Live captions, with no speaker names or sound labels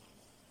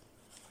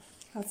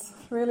It's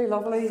really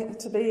lovely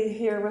to be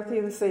here with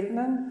you this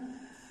evening.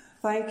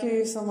 Thank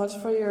you so much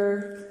for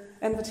your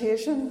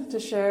invitation to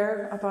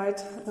share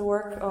about the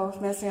work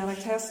of Messianic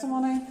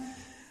Testimony.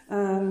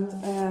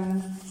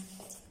 And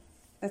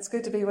it's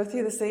good to be with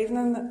you this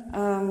evening.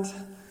 And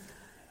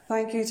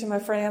thank you to my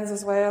friends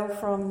as well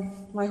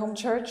from my home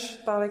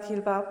church,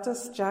 Ballykeel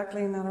Baptist,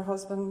 Jacqueline and her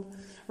husband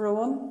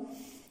Rowan,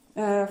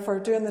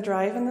 for doing the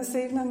driving this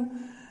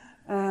evening.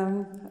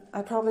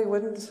 I probably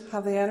wouldn't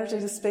have the energy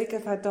to speak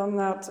if I'd done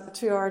that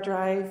 2-hour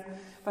drive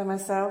by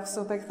myself,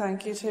 so big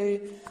thank you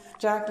to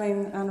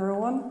Jacqueline and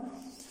Rowan.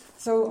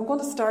 So I'm going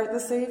to start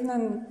this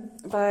evening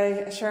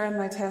by sharing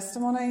my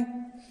testimony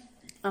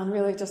and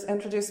really just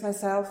introduce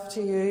myself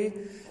to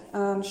you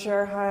and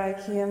share how I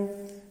came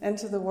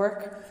into the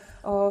work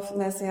of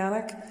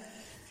Messianic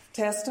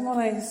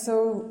Testimony.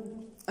 So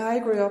I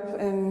grew up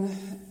in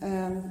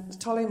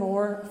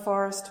Tullymore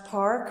Forest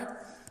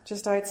Park,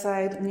 just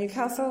outside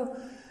Newcastle,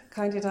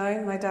 County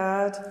Down. My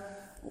dad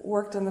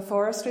worked in the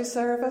forestry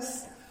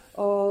service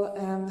all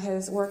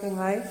his working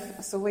life,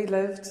 so we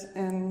lived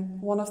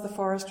in one of the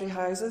forestry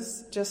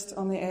houses just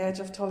on the edge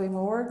of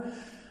Tullymore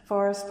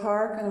Forest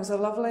Park, and it was a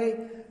lovely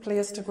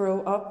place to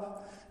grow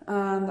up.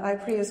 And I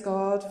praise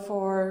God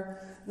for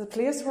the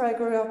place where I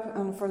grew up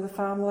and for the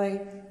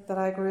family that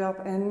I grew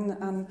up in.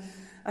 And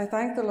I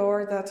thank the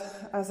Lord that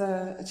as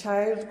a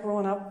child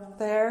growing up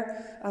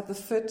there at the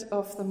foot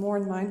of the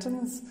Mourne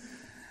Mountains,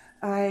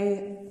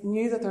 I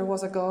knew that there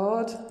was a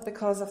God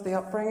because of the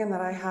upbringing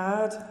that I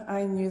had.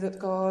 I knew that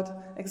God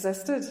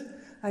existed.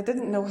 I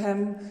didn't know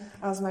him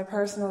as my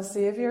personal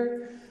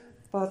saviour,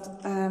 but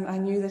I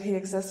knew that he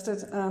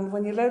existed. And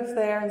when you live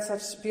there in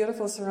such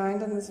beautiful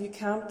surroundings, you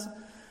can't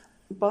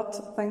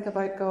but think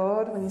about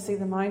God. When you see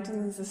the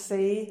mountains, the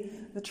sea,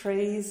 the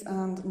trees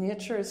and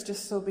nature, it's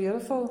just so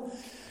beautiful.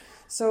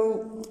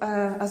 So,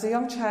 as a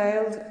young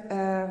child,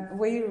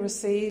 we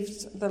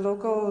received the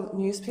local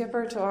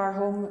newspaper to our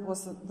home. It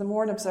was the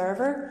Mourne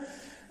Observer,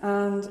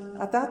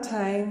 and at that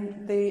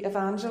time, the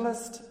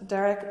evangelist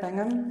Derek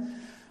Bingham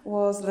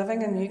was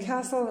living in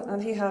Newcastle,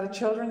 and he had a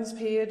children's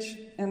page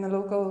in the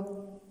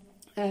local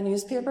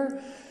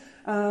newspaper.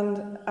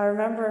 And I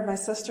remember my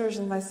sisters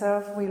and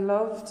myself, we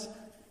loved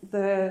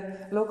the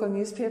local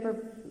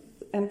newspaper,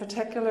 in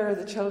particular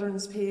the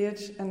children's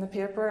page in the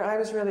paper. I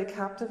was really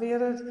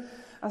captivated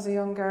as a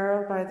young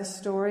girl by the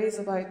stories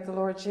about the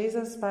Lord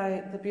Jesus,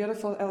 by the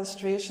beautiful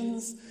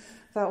illustrations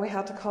that we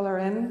had to colour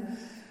in.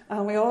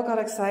 And we all got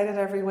excited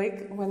every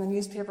week when the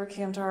newspaper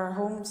came to our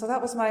home. So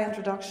that was my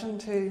introduction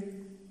to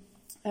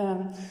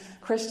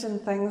Christian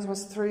things,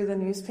 was through the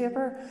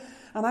newspaper.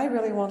 And I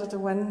really wanted to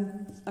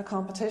win a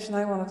competition.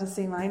 I wanted to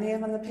see my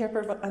name in the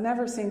paper, but I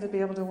never seemed to be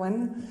able to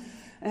win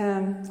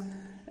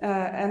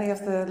any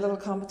of the little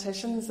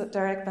competitions that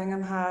Derek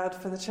Bingham had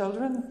for the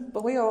children.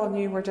 But we all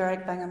knew where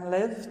Derek Bingham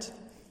lived.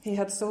 He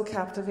had so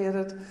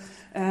captivated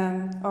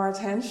our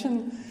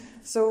attention.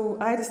 So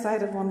I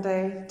decided one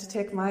day to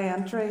take my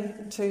entry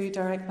to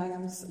Derek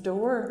Bingham's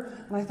door.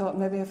 And I thought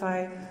maybe if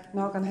I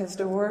knock on his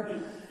door,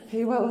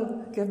 he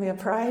will give me a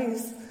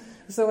prize.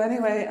 So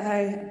anyway,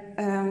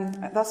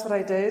 that's what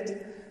I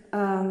did.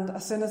 And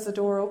as soon as the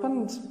door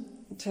opened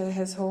to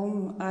his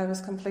home, I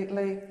was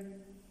completely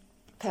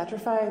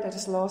petrified. I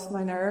just lost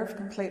my nerve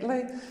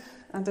completely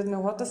and didn't know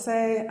what to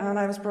say. And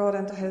I was brought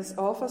into his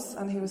office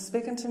and he was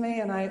speaking to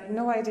me, and I had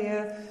no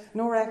idea,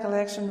 no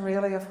recollection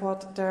really of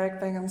what Derek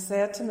Bingham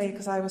said to me,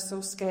 because I was so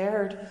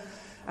scared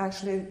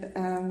actually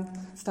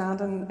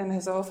standing in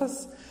his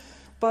office.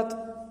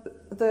 But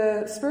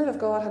the Spirit of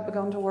God had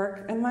begun to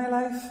work in my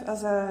life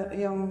as a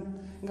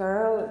young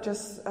girl.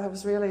 I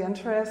was really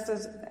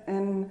interested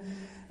in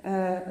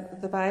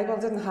the Bible. I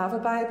didn't have a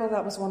Bible.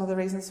 That was one of the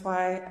reasons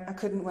why I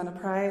couldn't win a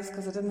prize,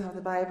 because I didn't have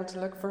the Bible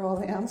to look for all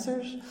the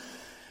answers.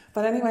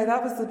 But anyway,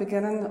 that was the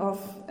beginning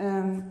of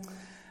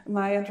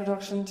my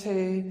introduction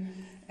to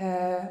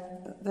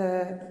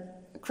the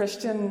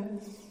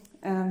Christian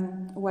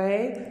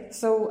way.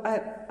 So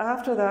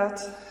after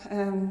that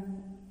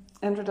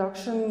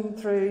introduction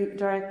through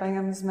Derek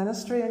Bingham's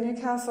ministry in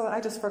Newcastle, I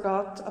just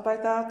forgot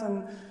about that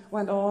and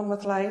went on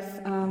with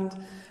life, and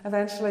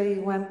eventually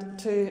went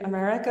to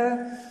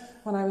America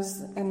when I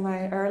was in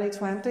my early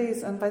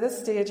 20s. And by this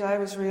stage I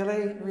was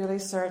really, really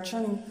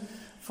searching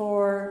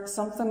for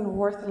something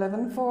worth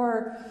living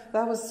for.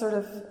 That was sort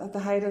of at the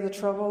height of the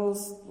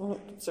Troubles,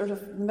 sort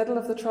of middle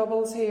of the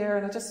Troubles here,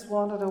 and I just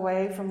wanted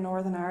away from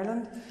Northern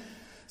Ireland.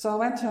 So I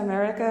went to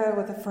America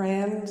with a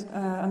friend,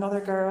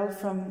 another girl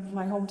from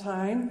my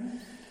hometown,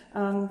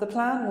 and the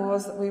plan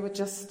was that we would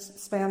just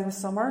spend the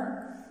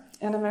summer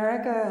in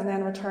America and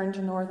then return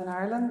to Northern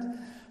Ireland.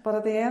 But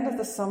at the end of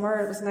the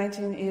summer, it was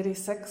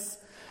 1986,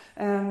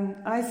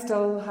 I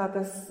still had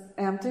this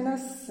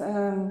emptiness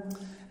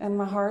in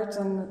my heart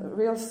and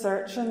real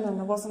searching, and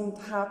I wasn't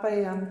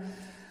happy, and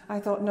I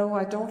thought, no,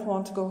 I don't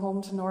want to go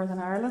home to Northern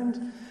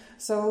Ireland.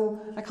 So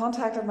I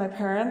contacted my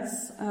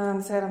parents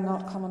and said I'm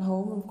not coming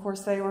home. Of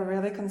course, they were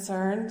really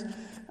concerned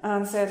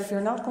and said, if you're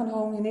not going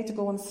home, you need to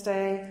go and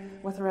stay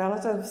with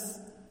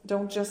relatives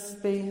don't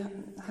just be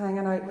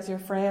hanging out with your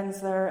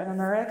friends there in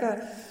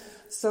America.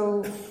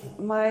 So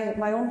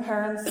my own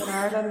parents in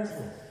Ireland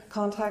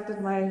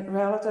contacted my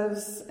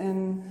relatives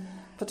in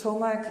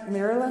Potomac,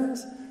 Maryland,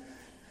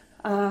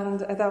 and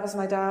that was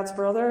my dad's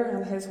brother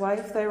and his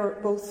wife. They were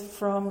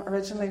both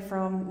originally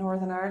from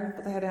Northern Ireland,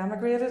 but they had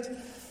emigrated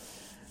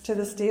to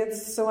the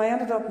States. So I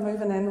ended up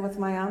moving in with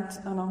my aunt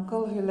and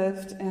uncle who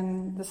lived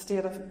in the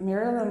state of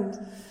Maryland.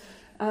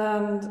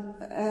 And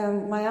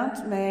my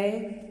Aunt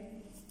May,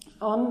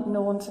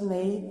 unknown to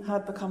me,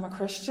 had become a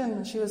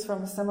Christian. She was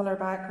from a similar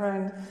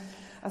background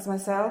as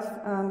myself,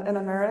 and in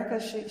America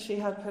she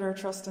had put her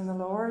trust in the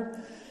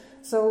Lord.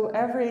 So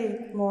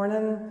every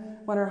morning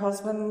when her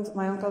husband,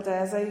 my Uncle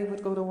Desi,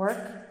 would go to work,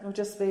 it would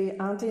just be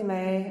Auntie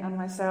May and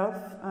myself,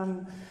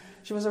 and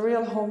she was a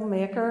real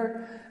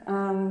homemaker,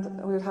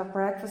 and we would have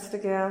breakfast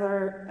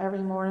together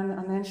every morning,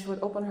 and then she would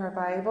open her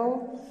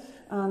Bible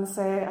and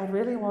say, I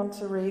really want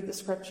to read the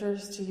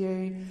scriptures to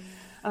you.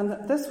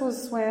 And this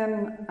was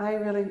when I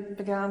really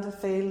began to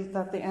feel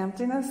that the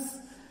emptiness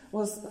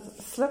was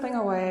slipping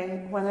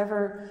away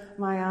whenever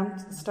my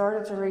aunt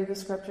started to read the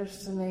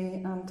scriptures to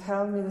me and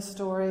tell me the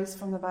stories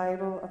from the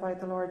Bible about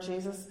the Lord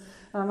Jesus.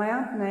 Now, my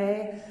Aunt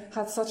May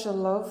had such a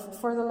love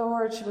for the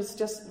Lord. She was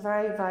just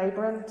very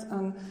vibrant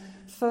and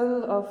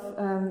full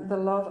of the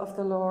love of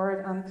the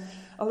Lord. And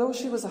although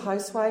she was a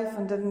housewife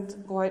and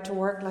didn't go out to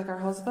work like her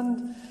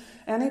husband,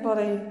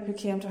 anybody who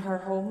came to her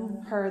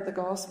home heard the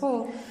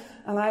gospel.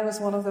 And I was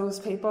one of those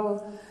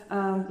people.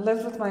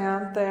 Lived with my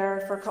aunt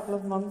there for a couple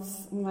of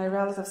months. My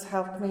relatives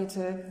helped me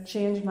to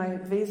change my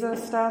visa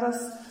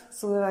status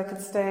so that I could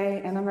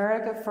stay in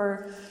America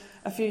for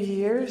a few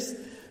years.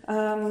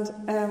 And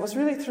it was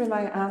really through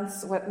my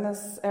aunt's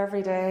witness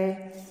every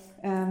day,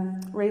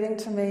 reading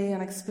to me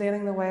and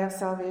explaining the way of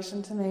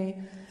salvation to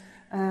me,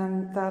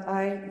 that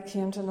I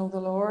came to know the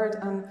Lord.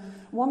 And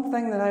one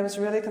thing that I was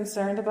really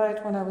concerned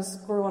about when I was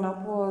growing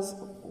up was,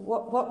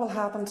 what will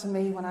happen to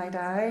me when I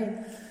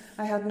die?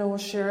 I had no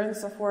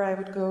assurance of where I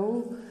would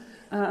go.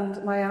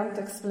 And my aunt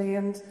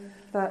explained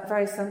that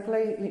very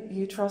simply,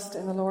 you trust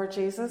in the Lord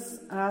Jesus,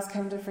 ask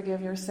him to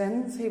forgive your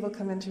sins, he will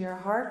come into your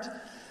heart,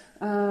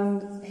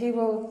 and he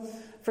will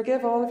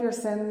forgive all of your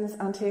sins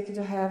and take you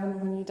to heaven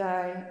when you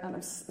die. And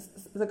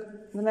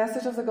the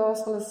message of the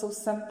gospel is so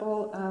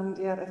simple, and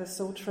yet it is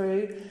so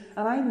true.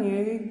 And I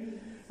knew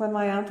when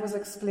my aunt was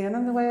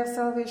explaining the way of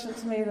salvation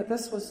to me that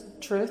this was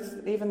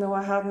truth, even though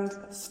I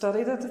hadn't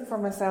studied it for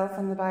myself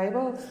in the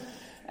Bible.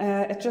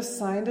 It just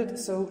sounded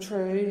so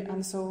true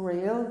and so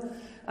real.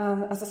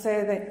 As I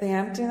say, the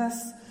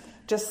emptiness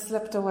just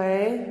slipped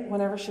away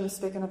whenever she was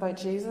speaking about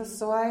Jesus.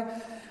 So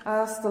I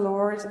asked the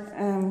Lord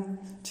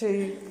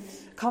to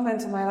come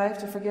into my life,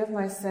 to forgive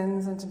my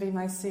sins and to be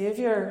my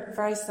saviour,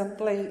 very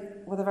simply,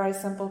 with a very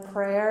simple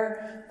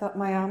prayer that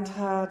my aunt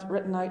had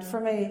written out for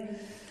me.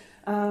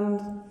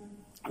 And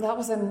that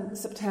was in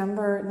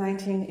September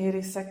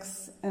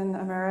 1986 in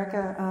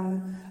America,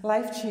 and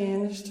life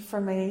changed for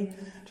me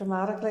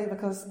dramatically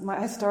because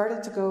I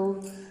started to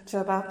go to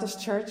a Baptist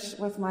church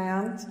with my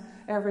aunt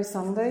every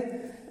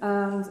Sunday,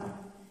 and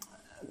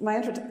my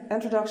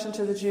introduction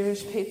to the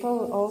Jewish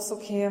people also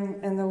came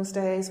in those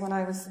days when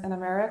I was in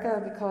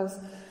America, because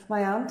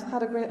my aunt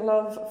had a great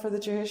love for the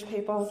Jewish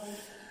people,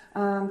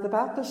 and the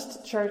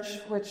Baptist church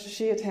which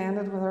she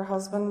attended with her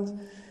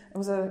husband, it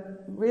was a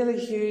really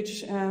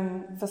huge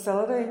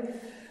facility.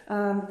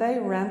 They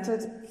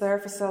rented their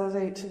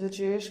facility to the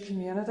Jewish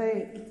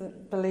community. The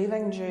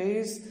believing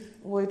Jews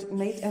would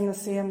meet in the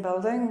same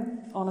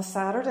building on a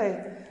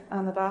Saturday,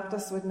 and the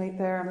Baptists would meet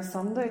there on a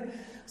Sunday.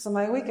 So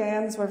my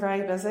weekends were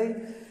very busy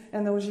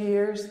in those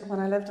years when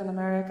I lived in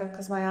America,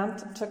 because my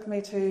aunt took me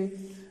to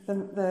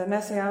the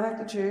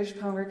Messianic Jewish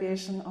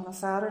congregation on a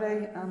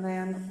Saturday, and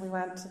then we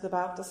went to the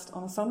Baptist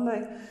on a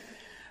Sunday.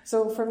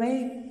 So for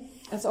me,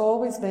 it's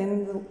always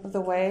been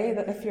the way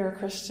that if you're a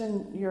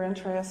Christian, you're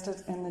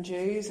interested in the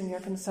Jews and you're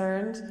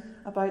concerned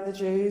about the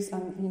Jews,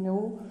 and you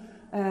know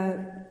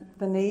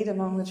the need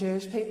among the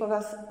Jewish people.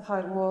 That's how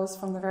it was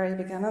from the very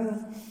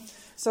beginning.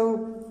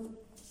 So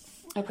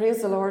I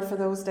praise the Lord for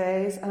those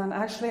days. And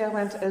actually I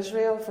went to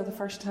Israel for the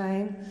first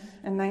time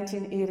in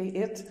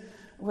 1988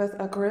 with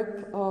a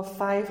group of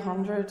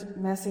 500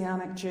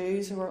 Messianic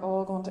Jews who were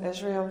all going to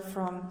Israel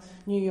from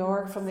New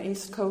York, from the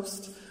east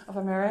coast of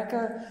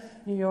America,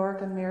 New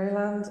York and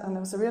Maryland. And it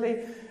was a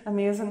really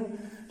amazing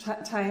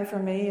time for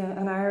me,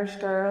 an Irish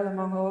girl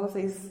among all of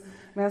these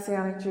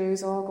Messianic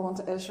Jews all going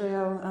to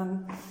Israel.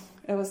 And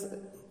it was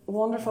a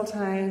wonderful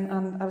time,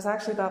 and I was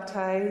actually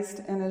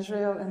baptised in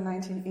Israel in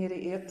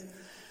 1988.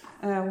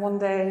 One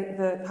day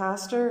the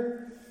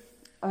pastor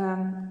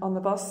on the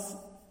bus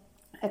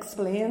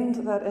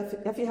explained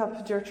that if you have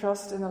put your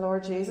trust in the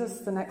Lord Jesus,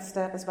 the next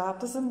step is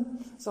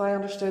baptism. So I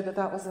understood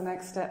that was the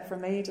next step for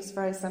me, just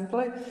very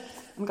simply,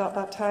 and got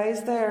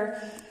baptised there.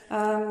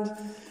 And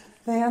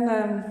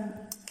then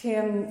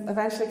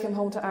eventually came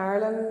home to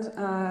Ireland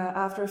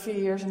after a few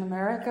years in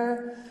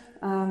America,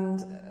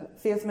 and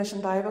Faith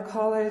Mission Bible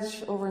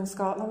College over in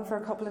Scotland for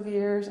a couple of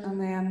years, and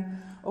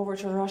then over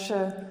to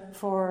Russia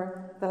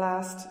for the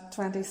last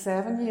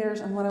 27 years.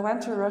 And when I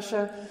went to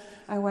Russia,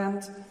 I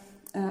went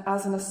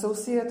as an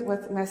associate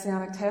with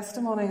Messianic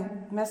Testimony.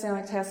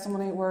 Messianic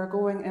Testimony were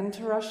going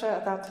into Russia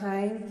at that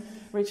time,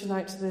 reaching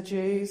out to the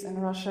Jews in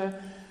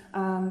Russia.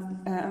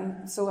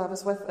 So I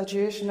was with a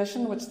Jewish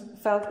mission, which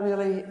felt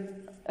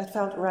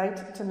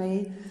right to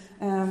me,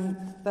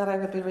 that I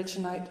would be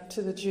reaching out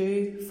to the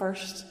Jew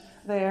first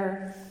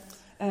there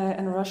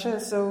in Russia.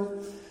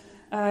 So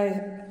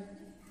I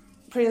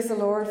praise the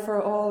Lord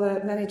for all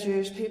the many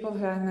Jewish people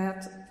who I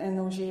met in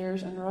those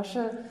years in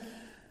Russia.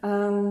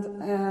 And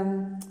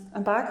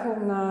I'm back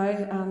home now,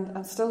 and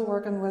I'm still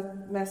working with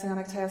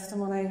Messianic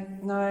Testimony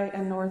now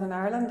in Northern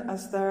Ireland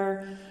as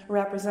their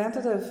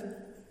representative.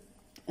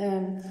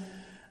 And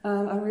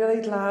I'm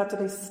really glad to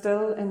be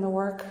still in the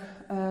work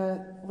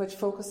which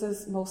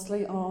focuses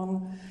mostly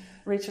on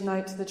reaching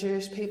out to the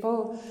Jewish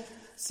people.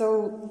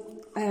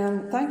 So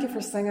thank you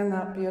for singing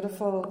that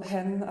beautiful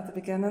hymn at the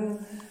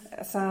beginning,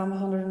 Psalm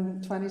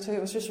 122.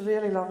 It was just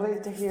really lovely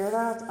to hear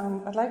that.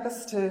 And I'd like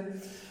us to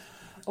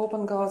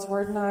open God's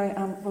Word now,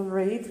 and we'll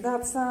read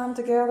that psalm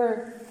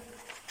together.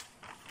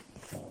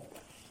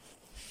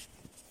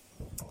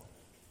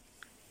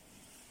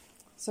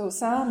 So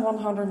Psalm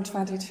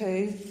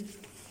 122.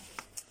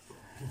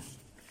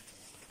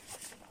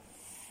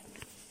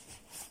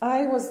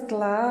 I was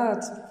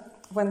glad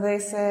when they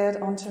said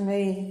unto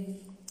me,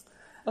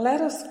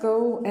 let us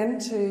go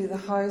into the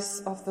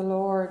house of the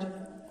Lord.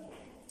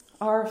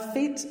 Our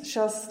feet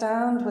shall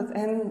stand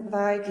within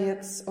thy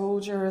gates, O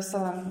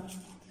Jerusalem.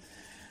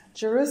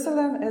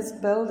 Jerusalem is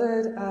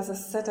builded as a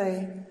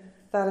city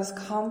that is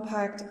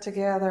compact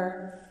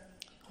together,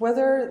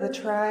 whither the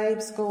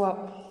tribes go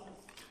up,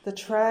 the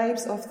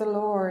tribes of the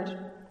Lord,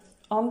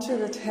 unto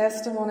the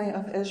testimony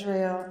of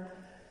Israel,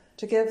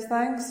 to give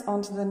thanks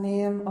unto the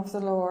name of the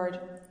Lord.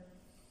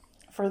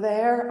 For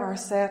there are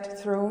set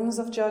thrones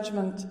of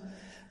judgment,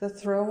 the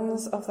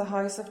thrones of the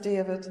house of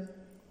David.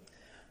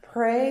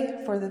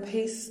 Pray for the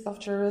peace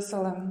of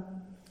Jerusalem.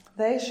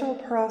 They shall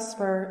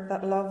prosper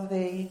that love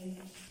thee.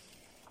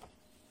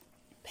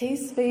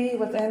 Peace be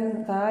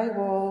within thy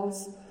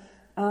walls,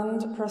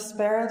 and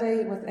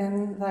prosperity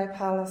within thy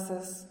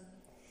palaces.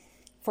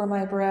 For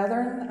my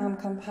brethren and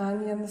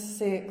companions'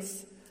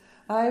 sakes,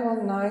 I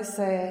will now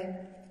say,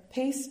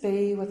 peace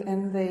be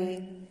within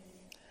thee.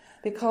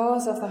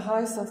 Because of the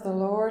house of the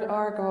Lord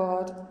our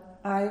God,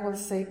 I will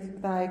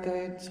seek thy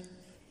good.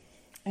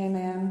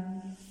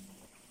 Amen.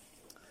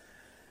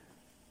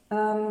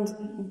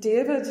 And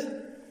David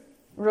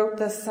wrote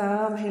this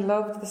psalm. He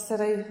loved the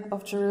city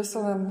of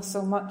Jerusalem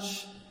so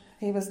much.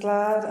 He was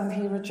glad and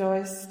he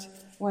rejoiced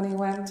when he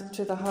went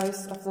to the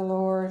house of the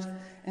Lord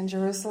in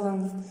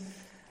Jerusalem.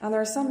 And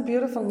there are some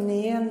beautiful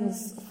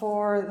names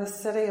for the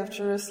city of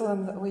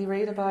Jerusalem that we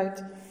read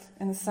about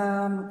in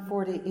Psalm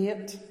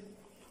 48.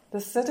 The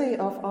city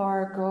of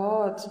our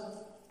God,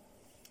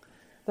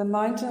 the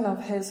mountain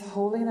of his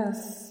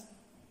holiness,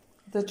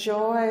 the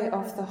joy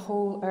of the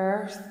whole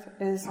earth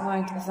is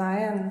Mount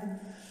Zion.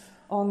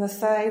 On the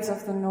sides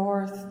of the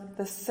north,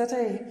 the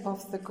city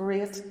of the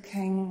great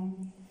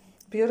King.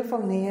 Beautiful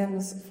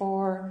names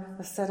for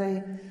the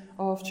city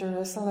of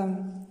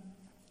Jerusalem.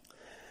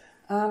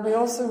 And we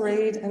also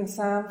read in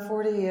Psalm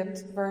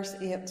 48, verse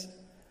 8,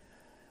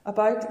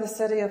 about the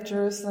city of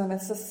Jerusalem.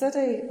 It's the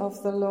city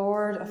of the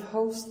Lord of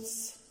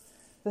hosts,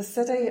 the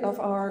city of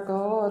our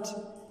God.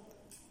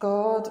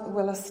 God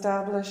will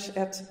establish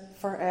it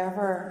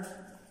forever.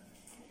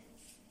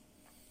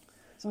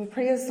 So we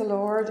praise the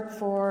Lord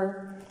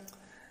for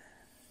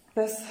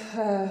this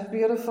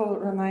beautiful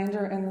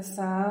reminder in the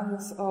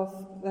Psalms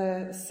of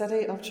the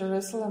city of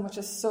Jerusalem, which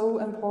is so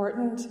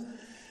important.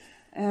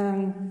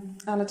 And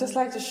I'd just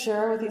like to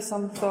share with you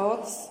some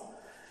thoughts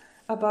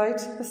about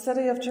the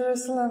city of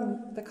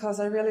Jerusalem, because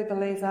I really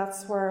believe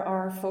that's where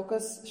our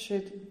focus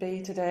should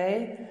be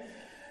today.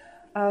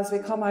 As we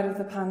come out of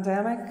the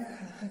pandemic,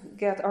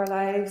 get our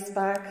lives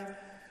back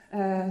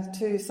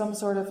to some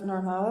sort of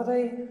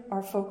normality,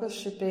 our focus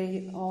should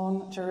be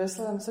on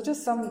Jerusalem. So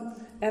just some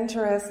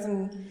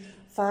interesting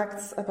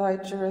facts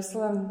about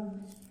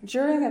Jerusalem.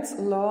 During its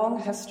long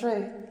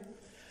history,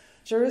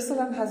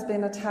 Jerusalem has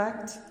been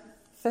attacked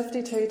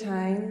 52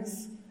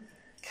 times,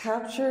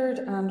 captured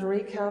and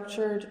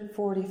recaptured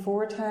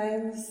 44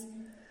 times,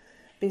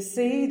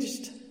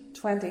 besieged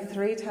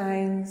 23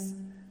 times,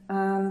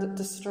 and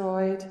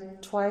destroyed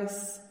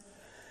twice.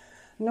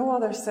 No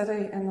other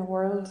city in the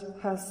world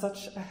has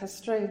such a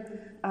history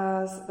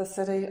as the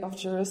city of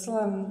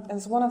Jerusalem. It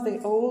is one of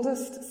the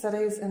oldest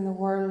cities in the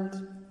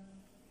world.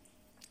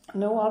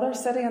 No other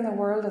city in the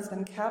world has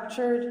been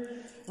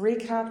captured,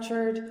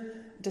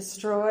 recaptured,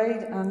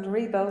 destroyed, and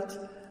rebuilt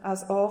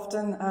as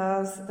often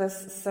as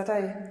this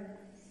city.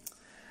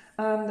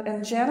 And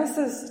in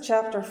Genesis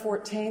chapter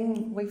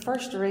 14, we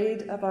first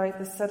read about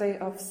the city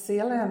of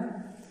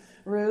Salem,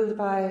 ruled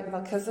by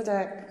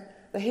Melchizedek.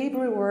 The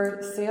Hebrew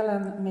word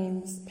Salem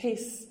means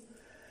peace.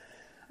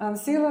 And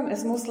Salem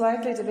is most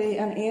likely to be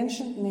an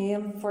ancient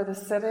name for the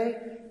city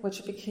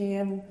which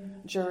became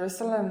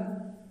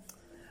Jerusalem.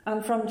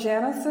 And from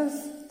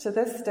Genesis to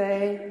this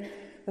day,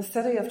 the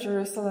city of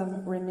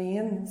Jerusalem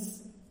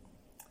remains.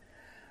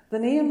 The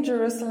name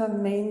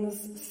Jerusalem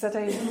means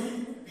city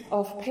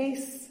of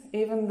peace,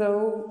 even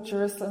though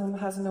Jerusalem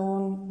has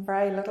known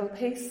very little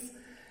peace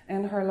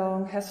in her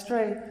long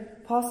history.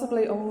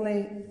 Possibly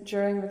only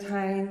during the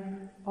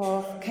time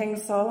of King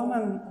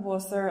Solomon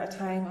was there a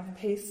time of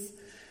peace,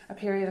 a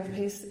period of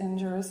peace in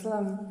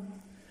Jerusalem.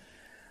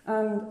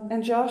 And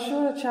in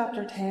Joshua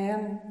chapter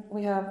 10,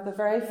 we have the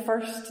very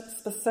first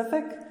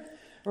specific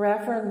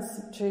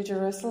reference to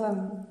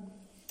Jerusalem.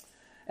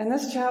 In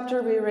this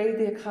chapter, we read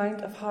the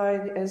account of how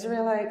the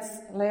Israelites,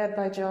 led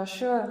by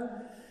Joshua,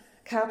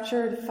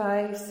 captured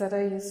 5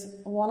 cities,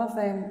 one of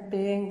them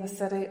being the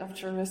city of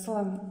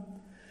Jerusalem.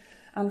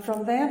 And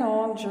from then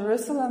on,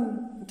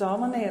 Jerusalem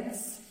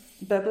dominates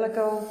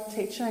biblical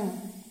teaching.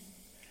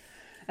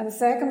 In 2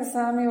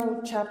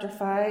 Samuel chapter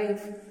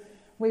 5,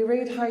 we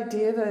read how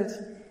David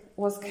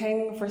was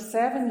king for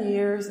 7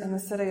 years in the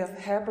city of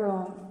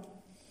Hebron.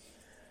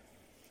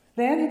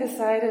 Then he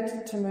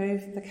decided to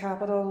move the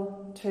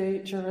capital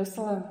to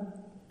Jerusalem.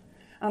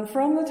 And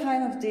from the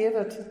time of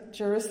David,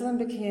 Jerusalem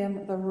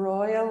became the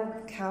royal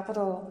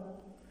capital,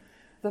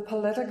 the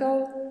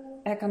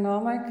political,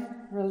 economic,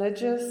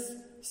 religious,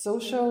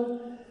 social,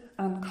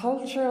 and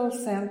cultural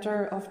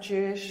centre of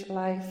Jewish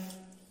life.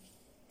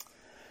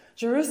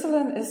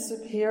 Jerusalem is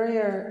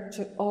superior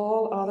to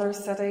all other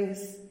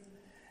cities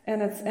in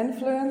its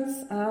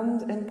influence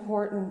and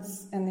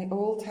importance in the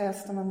Old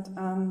Testament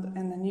and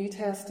in the New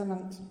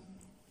Testament.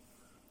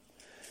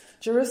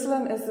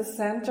 Jerusalem is the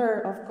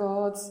centre of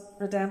God's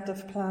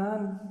redemptive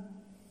plan.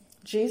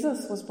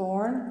 Jesus was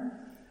born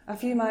a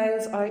few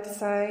miles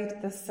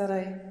outside this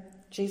city.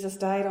 Jesus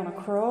died on a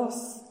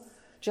cross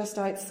just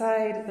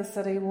outside the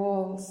city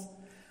walls,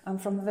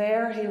 and from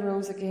there he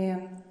rose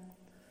again.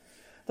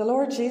 The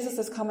Lord Jesus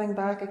is coming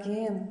back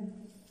again.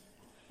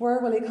 Where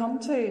will he come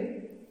to?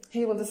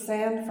 He will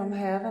descend from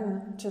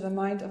heaven to the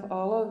Mount of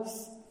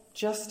Olives,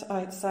 just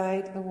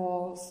outside the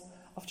walls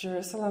of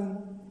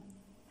Jerusalem.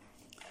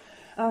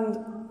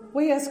 And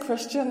we as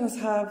Christians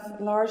have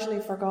largely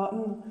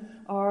forgotten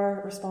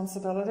our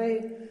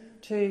responsibility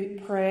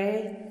to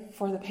pray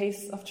for the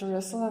peace of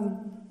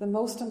Jerusalem, the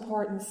most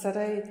important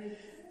city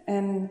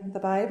in the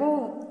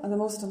Bible and the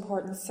most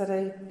important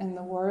city in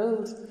the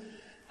world.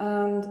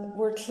 And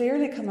we're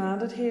clearly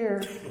commanded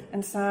here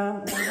in Psalm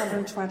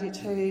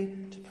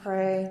 122 to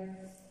pray.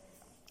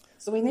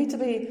 So we need to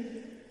be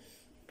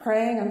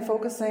praying and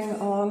focusing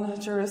on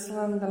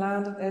Jerusalem, the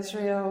land of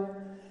Israel,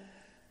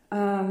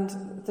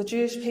 and the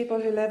Jewish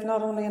people who live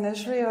not only in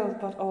Israel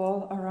but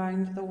all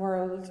around the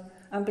world,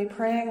 and be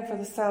praying for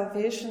the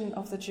salvation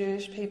of the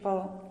Jewish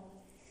people.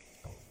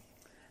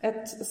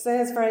 It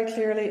says very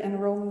clearly in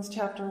Romans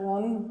chapter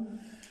 1,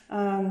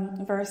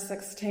 verse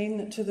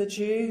 16, to the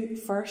Jew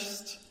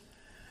first.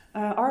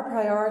 Our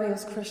priority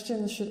as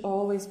Christians should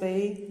always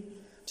be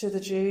to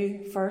the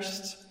Jew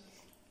first.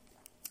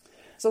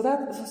 So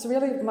that's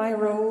really my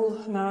role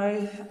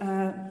now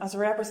as a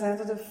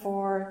representative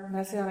for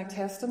Messianic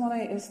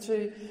Testimony, is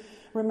to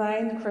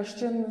remind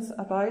Christians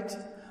about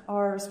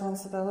our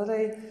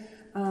responsibility,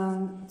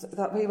 and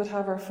that we would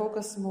have our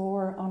focus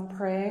more on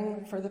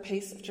praying for the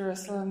peace of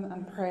Jerusalem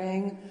and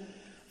praying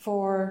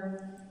for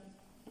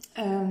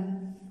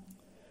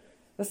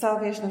the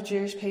salvation of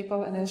Jewish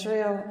people in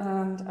Israel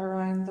and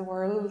around the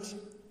world.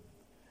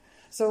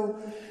 So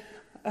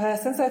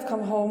since I've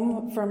come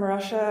home from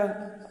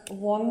Russia,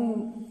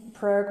 one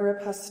prayer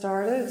group has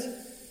started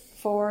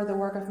for the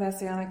work of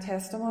Messianic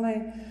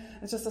Testimony.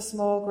 It's just a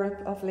small group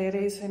of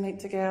ladies who meet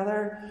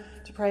together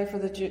to pray for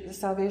the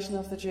salvation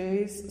of the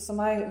Jews. So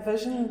my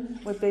vision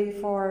would be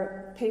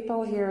for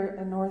people here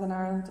in Northern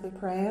Ireland to be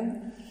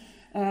praying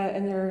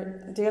in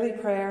your daily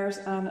prayers,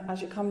 and as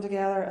you come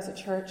together as a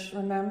church,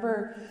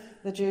 remember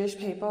the Jewish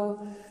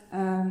people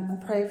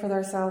and pray for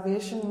their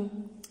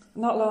salvation.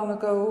 Not long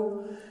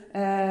ago,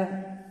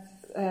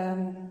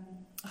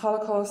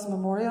 Holocaust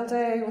Memorial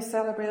Day was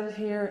celebrated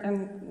here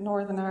in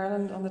Northern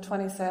Ireland on the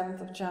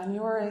 27th of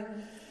January.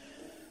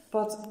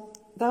 But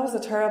that was a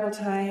terrible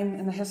time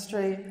in the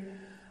history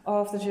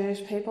of the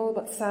Jewish people.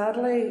 But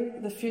sadly,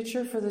 the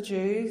future for the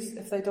Jews,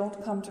 if they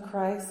don't come to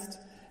Christ,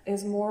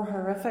 is more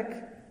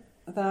horrific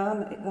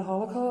than the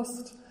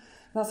Holocaust.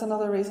 That's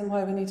another reason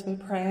why we need to be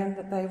praying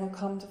that they will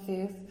come to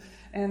faith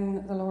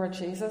in the Lord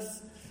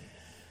Jesus.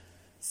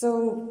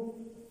 So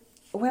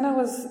when I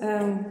was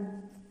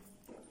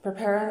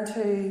preparing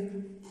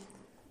to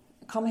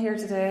come here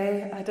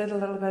today, I did a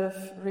little bit of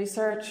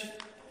research,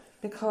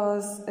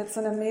 because it's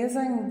an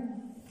amazing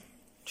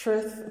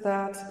truth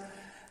that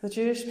the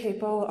Jewish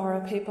people are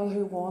a people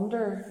who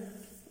wander.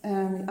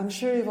 I'm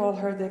sure you've all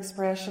heard the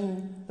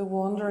expression, the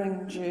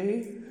wandering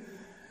Jew.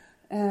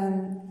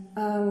 And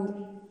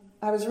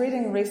I was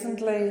reading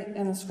recently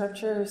in the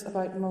scriptures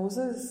about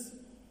Moses,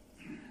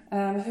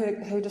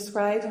 who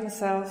described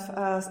himself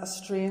as a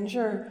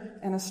stranger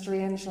in a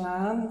strange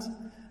land.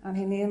 and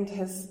he named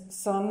his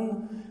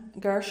son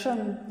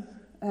Gershom,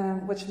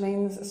 which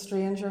means a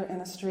stranger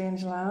in a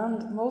strange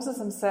land. Moses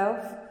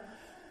himself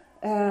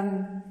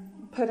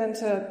put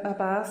into a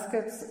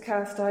basket,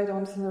 cast out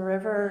onto the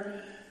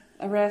river,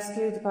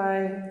 rescued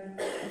by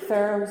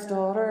Pharaoh's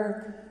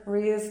daughter,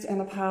 raised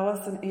in a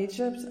palace in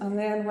Egypt, and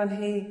then when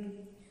he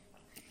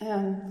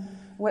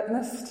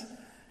witnessed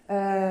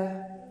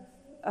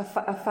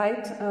a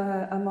fight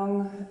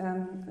among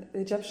the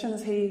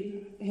Egyptians,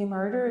 he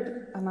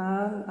murdered a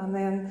man, and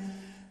then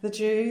the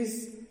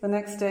Jews, the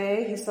next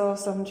day he saw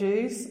some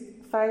Jews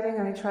fighting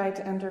and he tried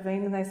to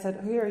intervene, and they said,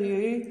 "Who are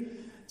you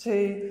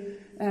to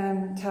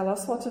tell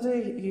us what to do?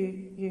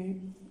 You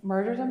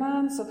murdered a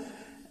man." So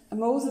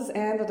Moses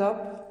ended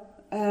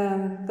up,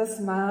 this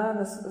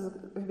man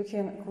who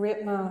became a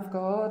great man of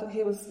God,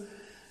 he was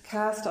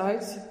cast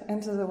out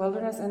into the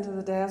wilderness, into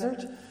the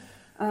desert,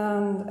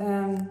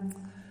 and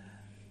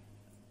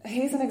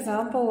he's an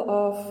example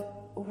of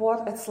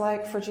what it's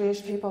like for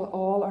Jewish people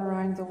all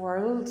around the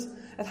world.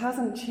 It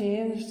hasn't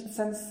changed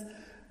since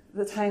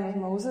the time of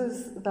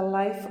Moses, the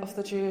life of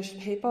the Jewish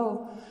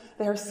people.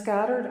 They are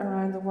scattered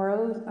around the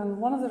world, and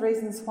one of the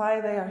reasons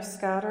why they are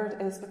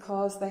scattered is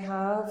because they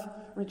have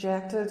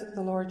rejected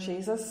the Lord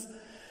Jesus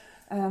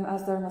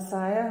as their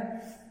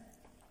Messiah.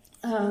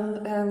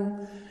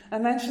 And I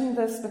mentioned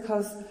this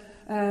because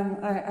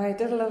I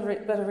did a little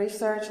bit of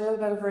research, a little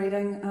bit of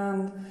reading,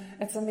 and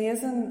it's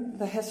amazing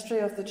the history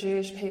of the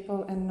Jewish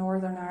people in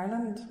Northern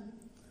Ireland.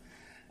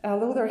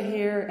 Although they're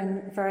here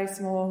in very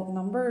small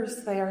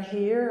numbers, they are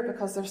here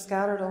because they're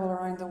scattered all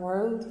around the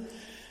world.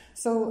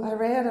 So I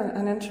read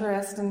an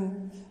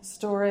interesting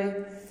story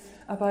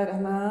about a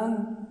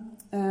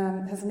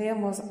man. His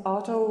name was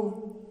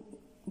Otto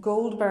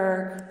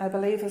Goldberg. I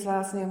believe his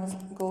last name was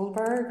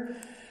Goldberg.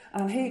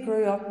 And he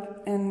grew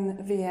up in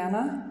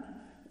Vienna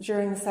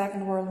during the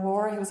Second World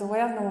War. He was a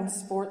well-known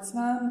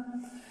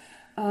sportsman.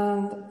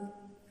 And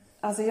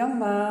as a young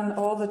man,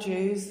 all the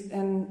Jews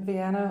in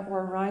Vienna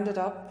were rounded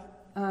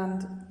up,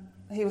 and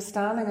he was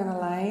standing in a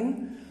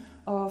line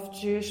of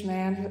Jewish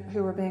men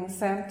who were being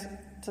sent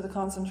to the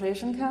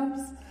concentration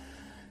camps.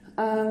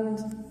 And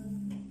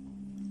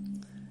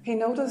he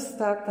noticed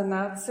that the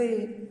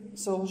Nazi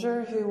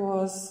soldier who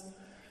was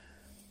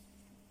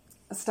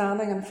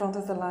standing in front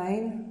of the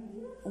line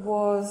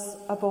was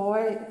a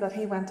boy that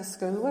he went to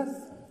school with.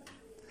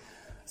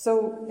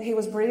 So he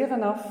was brave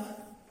enough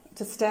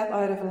to step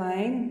out of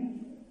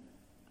line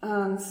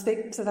and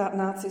speak to that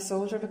Nazi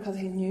soldier because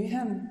he knew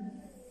him.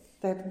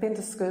 They'd been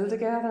to school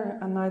together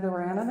and now they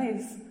were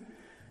enemies.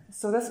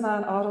 So this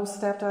man, Otto,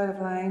 stepped out of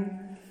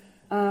line,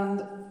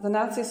 and the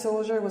Nazi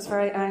soldier was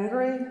very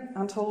angry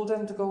and told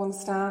him to go and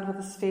stand with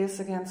his face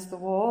against the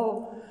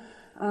wall.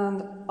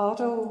 And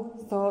Otto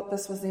thought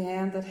this was the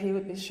end, that he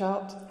would be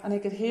shot. And he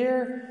could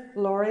hear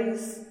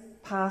lorries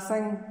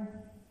passing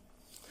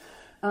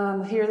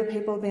and hear the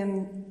people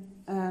being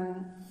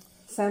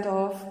sent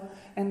off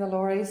in the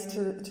lorries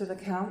to the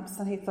camps,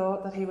 and he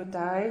thought that he would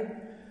die.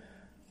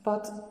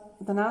 But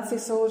the Nazi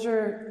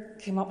soldier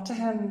came up to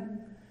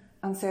him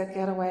and said,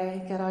 "Get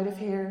away, get out of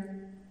here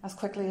as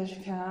quickly as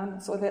you can."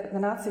 So the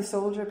Nazi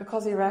soldier,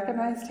 because he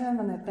recognised him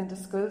and they'd been to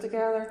school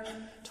together,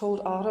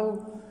 told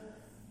Otto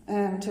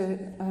to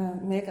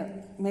make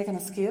an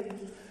escape.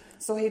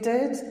 So he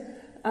did,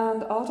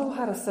 and Otto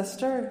had a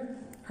sister.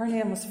 Her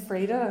name was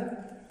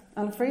Frida,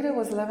 and Frida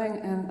was living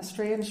in a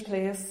strange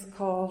place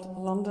called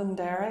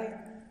Londonderry.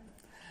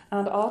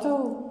 And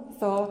Otto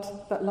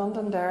thought that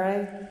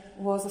Londonderry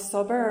was a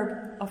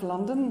suburb of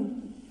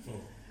London.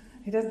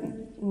 He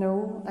didn't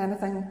know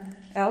anything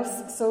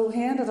else, so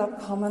he ended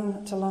up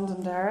coming to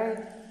Londonderry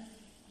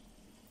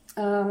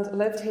and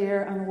lived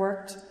here and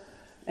worked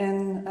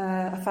in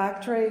a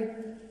factory.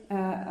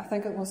 I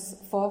think it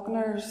was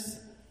Faulkner's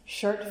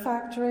shirt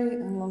factory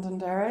in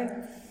Londonderry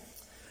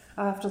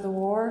after the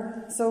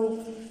war.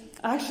 So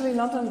actually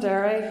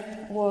Londonderry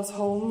was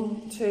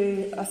home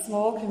to a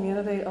small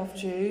community of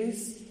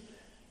Jews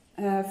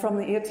from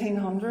the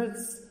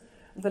 1800s,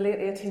 the late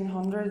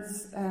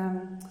 1800s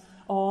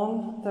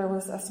on. There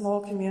was a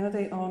small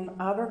community on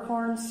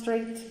Abercorn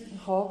Street,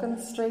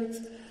 Hawkins Street,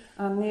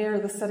 and near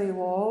the city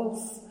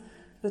walls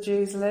the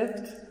Jews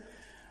lived.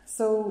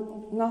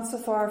 So not so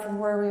far from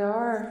where we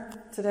are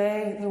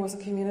today, there was a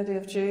community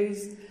of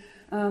Jews.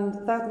 And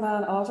that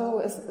man, Otto,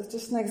 is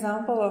just an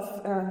example of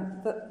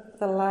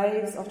the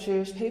lives of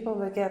Jewish people.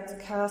 They get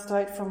cast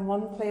out from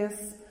one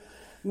place,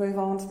 move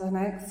on to the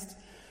next.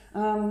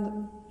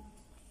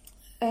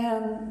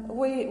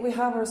 We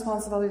have a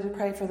responsibility to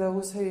pray for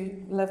those who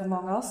live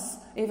among us,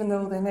 even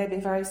though they may be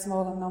very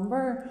small in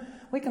number.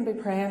 We can be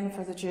praying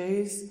for the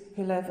Jews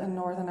who live in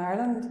Northern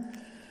Ireland.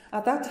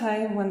 At that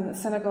time, when the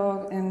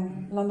synagogue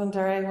in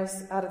Londonderry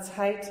was at its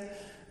height,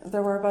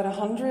 there were about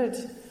 100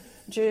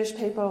 Jewish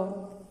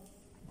people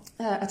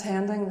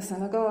attending the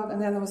synagogue,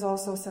 and then there was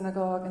also a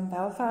synagogue in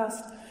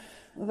Belfast.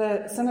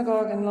 The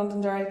synagogue in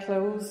Londonderry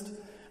closed,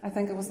 I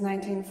think it was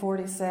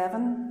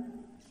 1947,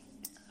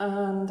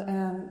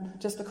 and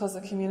just because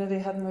the community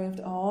had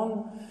moved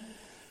on.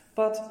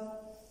 But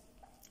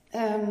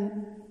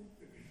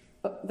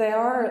They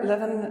are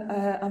living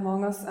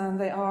among us, and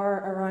they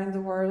are around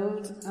the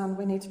world, and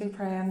we need to be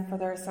praying for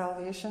their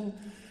salvation.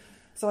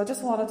 So I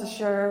just wanted to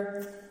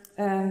share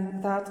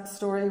that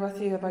story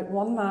with you about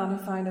one man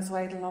who found his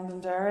way to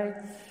Londonderry.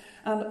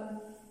 And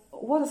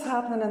what is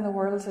happening in the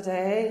world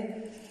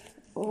today,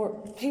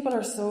 people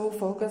are so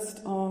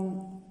focused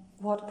on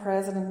what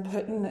President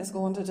Putin is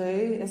going to do.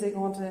 Is he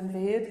going to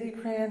invade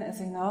Ukraine? Is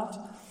he not?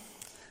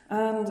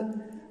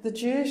 And the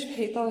Jewish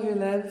people who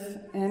live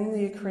in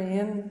the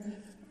Ukraine,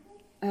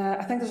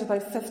 I think there's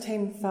about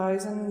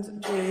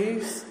 15,000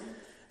 Jews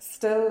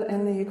still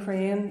in the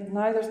Ukraine.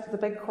 Now there's the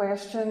big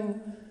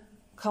question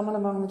coming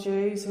among the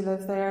Jews who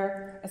live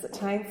there: is it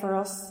time for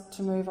us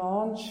to move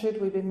on?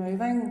 Should we be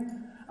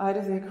moving out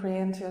of the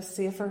Ukraine to a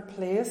safer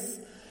place?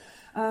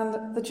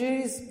 And the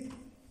Jews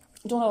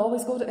don't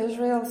always go to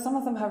Israel. Some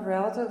of them have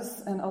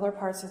relatives in other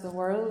parts of the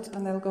world,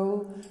 and they'll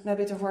go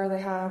maybe to where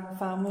they have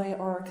family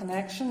or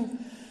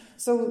connection.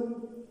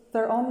 So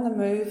they're on the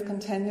move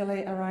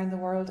continually around the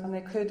world, and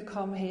they could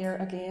come here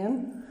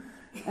again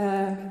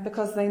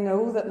because they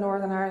know that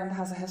Northern Ireland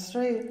has a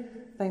history.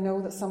 They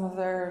know that some of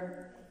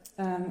their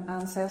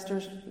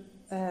ancestors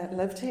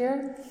lived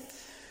here.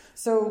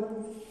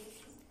 So,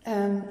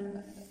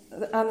 and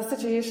the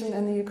situation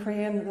in the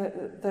Ukraine,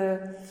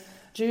 the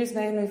Jews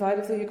may move out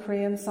of the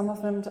Ukraine, some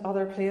of them to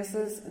other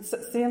places.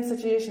 Same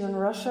situation in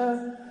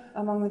Russia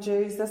among the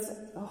Jews. This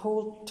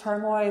whole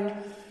turmoil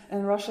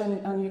in Russia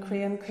and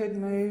Ukraine could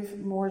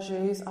move more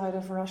Jews out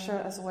of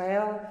Russia as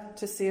well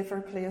to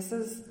safer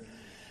places.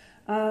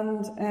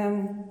 And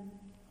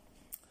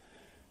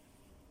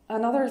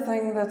another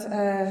thing that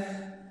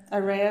I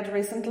read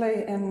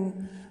recently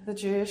in the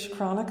Jewish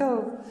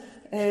Chronicle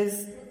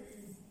is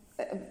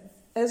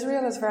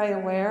Israel is very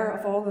aware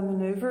of all the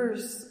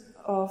manoeuvres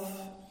of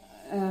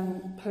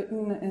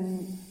Putin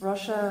in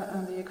Russia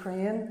and the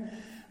Ukraine,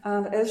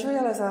 and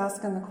Israel is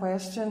asking the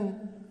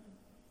question,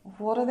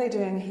 what are they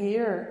doing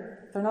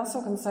here? They're not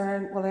so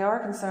concerned. Well, they are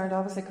concerned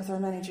obviously because there are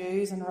many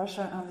Jews in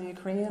Russia and the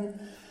Ukraine,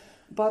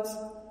 but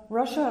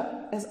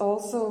Russia is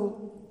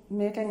also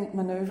making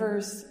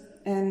manoeuvres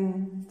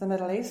in the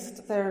Middle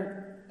East.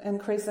 They're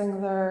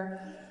increasing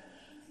their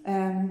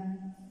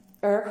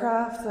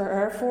aircraft, their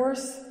air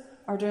force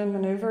are doing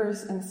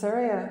manoeuvres in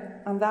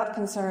Syria, and that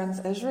concerns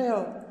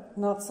Israel.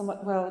 Not so much,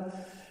 well,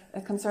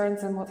 it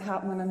concerns them what's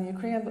happening in the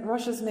Ukraine, but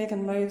Russia's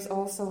making moves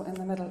also in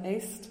the Middle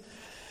East.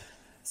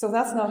 So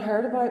that's not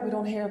heard about. We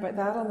don't hear about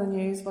that on the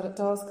news, but it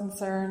does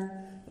concern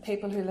the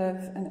people who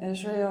live in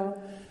Israel.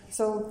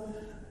 So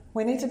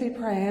we need to be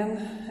praying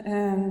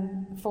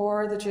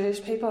for the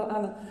Jewish people,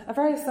 and a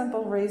very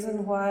simple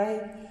reason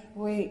why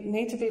we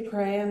need to be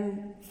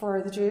praying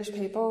for the Jewish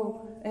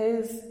people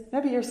is,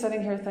 maybe you're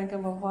sitting here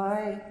thinking, well,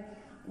 why?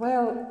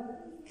 Well,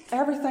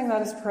 everything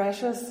that is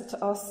precious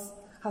to us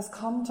has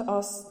come to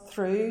us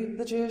through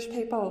the Jewish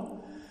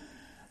people.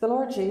 The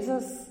Lord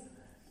Jesus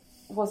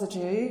was a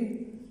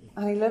Jew,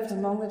 and he lived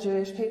among the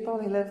Jewish people.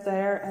 He lived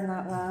there in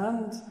that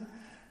land.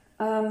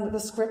 And the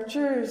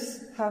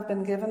scriptures have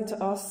been given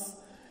to us,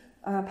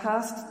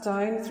 passed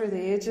down through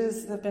the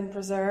ages. They've been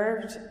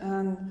preserved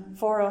and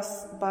for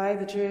us by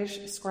the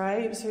Jewish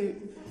scribes who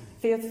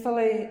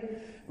faithfully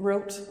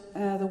wrote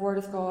the Word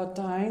of God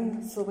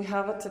down. So we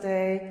have it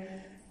today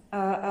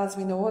as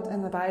we know it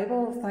in the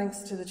Bible,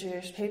 thanks to the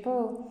Jewish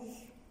people.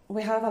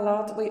 We have a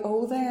lot we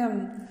owe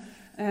them,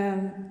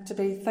 to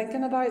be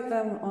thinking about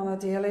them on a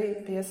daily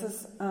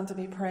basis and to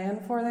be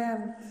praying for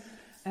them.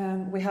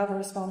 We have a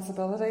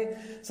responsibility.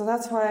 So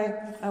that's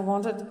why I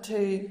wanted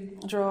to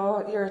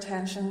draw your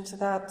attention to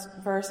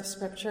that verse of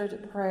Scripture, to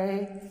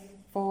pray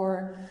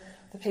for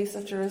the peace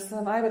of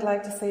Jerusalem. I would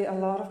like to see a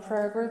lot of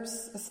prayer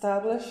groups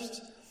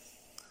established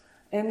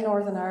in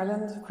Northern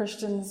Ireland,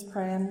 Christians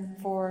praying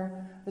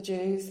for the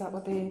Jews. That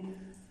would be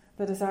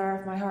the desire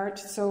of my heart.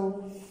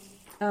 So,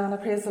 and I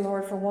praise the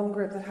Lord for one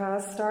group that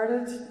has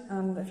started,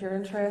 and if you're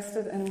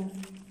interested in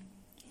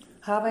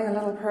having a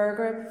little prayer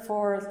group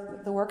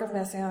for the work of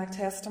Messianic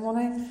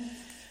Testimony,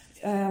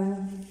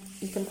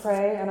 you can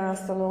pray and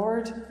ask the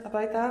Lord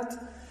about that.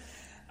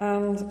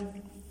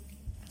 And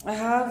I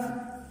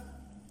have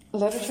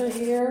literature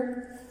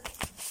here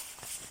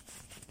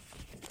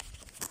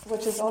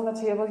which is on the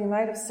table. You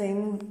might have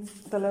seen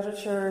the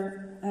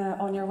literature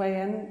on your way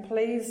in.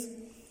 Please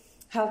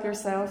help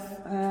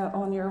yourself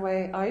on your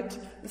way out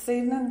this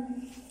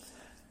evening.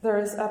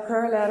 There's a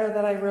prayer letter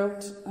that I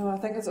wrote, I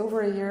think it's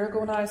over a year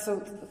ago now,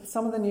 so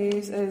some of the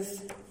news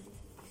is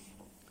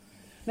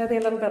maybe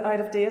a little bit out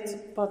of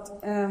date,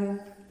 but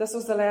this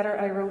was the letter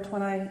I wrote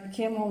when I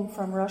came home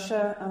from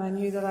Russia and I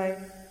knew that I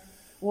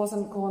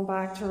wasn't going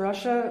back to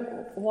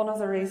Russia. One of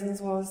the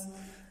reasons was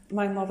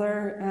my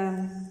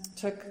mother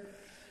took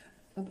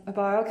a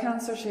bowel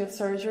cancer. She had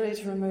surgery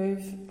to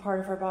remove part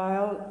of her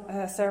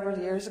bowel several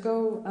years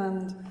ago,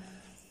 and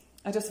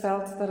I just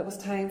felt that it was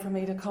time for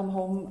me to come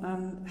home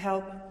and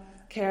help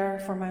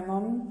care for my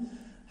mum,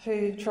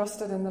 who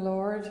trusted in the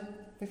Lord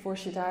before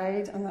she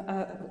died. And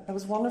it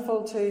was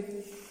wonderful to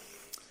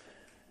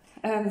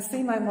And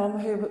see my mum,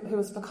 who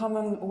was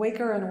becoming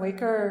weaker and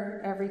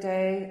weaker every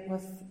day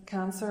with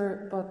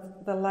cancer,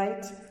 but the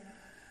light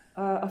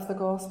of the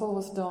gospel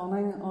was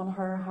dawning on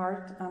her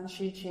heart, and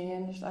she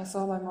changed. I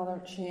saw my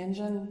mother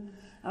changing,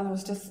 and it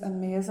was just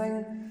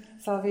amazing.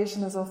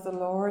 Salvation is of the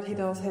Lord. He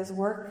does his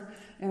work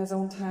in his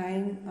own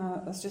time.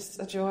 It's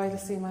just a joy to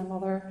see my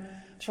mother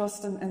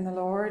trust in the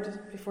Lord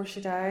before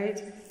she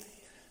died.